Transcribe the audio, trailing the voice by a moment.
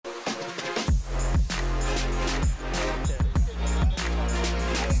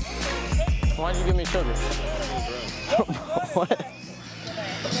Why'd you give me sugar? What?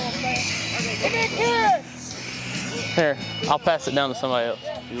 Here, I'll pass it down to somebody else.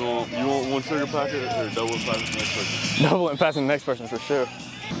 You want one sugar packet or double and pass it to the next person? Double and pass it to the next person for sure.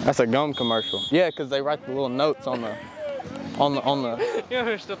 That's a gum commercial. Yeah, because they write the little notes on the.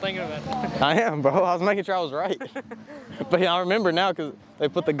 You're still thinking about that. I am, bro. I was making sure I was right. But yeah, I remember now because they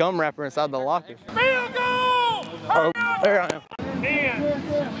put the gum wrapper inside the locker. Field goal! Oh, there I am. 10,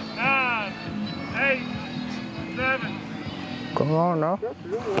 9, 8, 7. Come on now. Go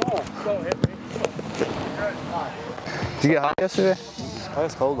hit me. Did you get hot yesterday? I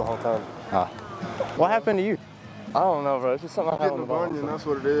was cold the whole time. Ah. What happened to you? I don't know, bro. It's just something I had on the bunion. That's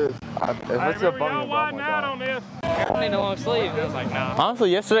what it is. If it's a bunion, widen out on this. I don't need no long sleeve. I was like, nah.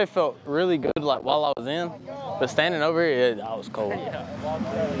 Honestly, yesterday felt really good, like while I was in, but standing over here, I was cold.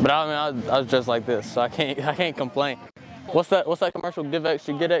 But I mean, I was just like this, so I can't complain. What's that commercial? Give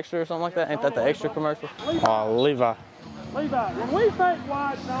extra, get extra, or something like that? Ain't that the extra commercial? Oh, Levi. Levi, when we take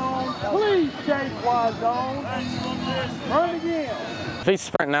wide zone, please chase wide zone. Run again. If he's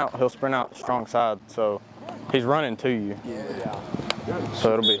sprinting out, he'll sprint out strong side, so he's running to you. Yeah.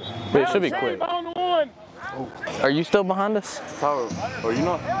 So it should be quick. On the one. Are you still behind us? Tyler, are you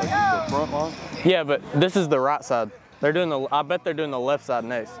not like the front line? Yeah, but this is the right side. They're doing the. I bet they're doing the left side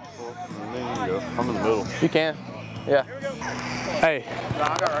next. Well, there you go. I'm in the middle. You can. Yeah. Hey,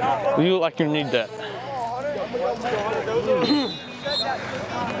 you look like you need that.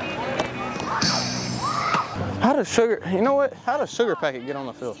 How does sugar? You know what? How does Sugar Packet get on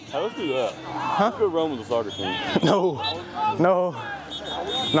the field? Hey, let's do that. Huh? Let's go run with the soccer team. No.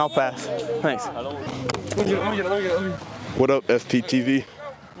 I'll pass. Thanks. Let me get it. What up, FPTV?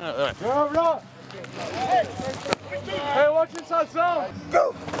 Hey, watch inside zone.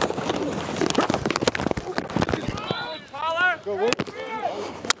 Go. Tyler. Go.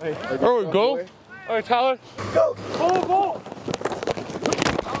 There we go. Hey, Tyler. Go. Ball.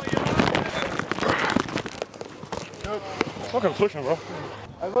 Fucking pushing, bro.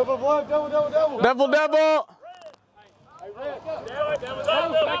 Double. Double.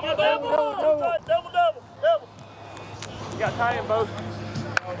 You got tie in both.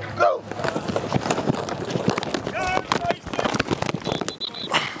 Go.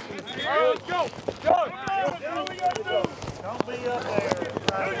 Let's go. Don't be up there.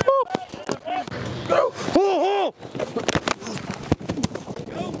 Go.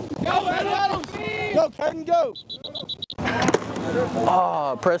 Go, Caden, go.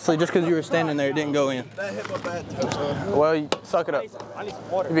 Oh, Presley, just because you were standing there, it didn't go in. That hit my bad toe, son. Well, you suck it up. I need some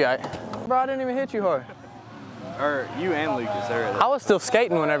water. You'll be all right. Bro, I didn't even hit you hard. Or you and Lucas there. I was still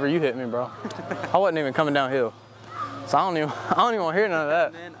skating whenever you hit me, bro. I wasn't even coming downhill. So I don't even want to hear none of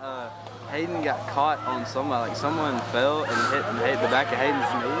that. And then Hayden got caught on somebody, like someone fell and hit the back of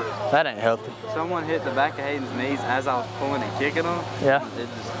Hayden's knee. That ain't healthy. Someone hit the back of Hayden's knees as I was pulling and kicking him. Yeah. It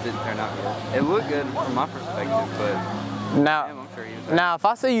just didn't turn out good. It looked good from my perspective, but Now, damn, I'm sure he was now if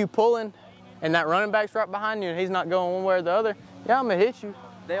I see you pulling and that running back's right behind you and he's not going one way or the other, yeah, I'm going to hit you.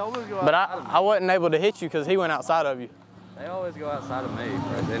 They always go But outside of me. I wasn't able to hit you because he went outside of you. They always go outside of me,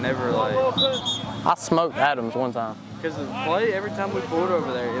 right? They never like... I smoked Adams one time. Because the play, every time we pulled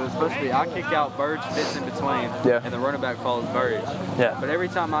over there, it was supposed to be I kick out, Burge fits in between, Yeah. and the running back follows Burge. Yeah. But every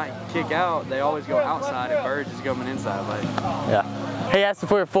time I kick out, they always go outside, and Burge is going inside. Like, Yeah. He asked if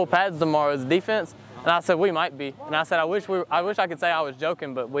we were full pads tomorrow as defense, and I said we might be. And I said I wish I could say I was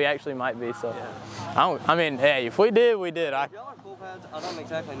joking, but we actually might be. So, yeah. I mean, hey, if we did, we did. If y'all are full pads, I don't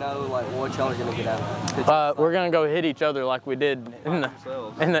exactly know like what y'all are gonna get out. We're gonna go hit each other like we did in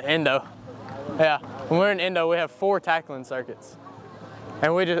the endo. Yeah, when we're in endo, we have 4 tackling circuits,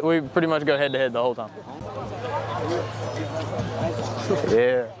 and we pretty much go head to head the whole time.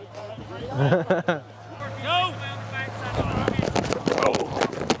 Yeah.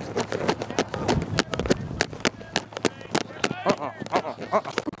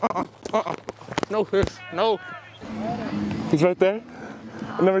 No fish, no. He's right there.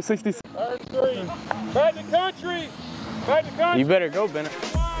 Number 66. Back to country. You better go, Bennett.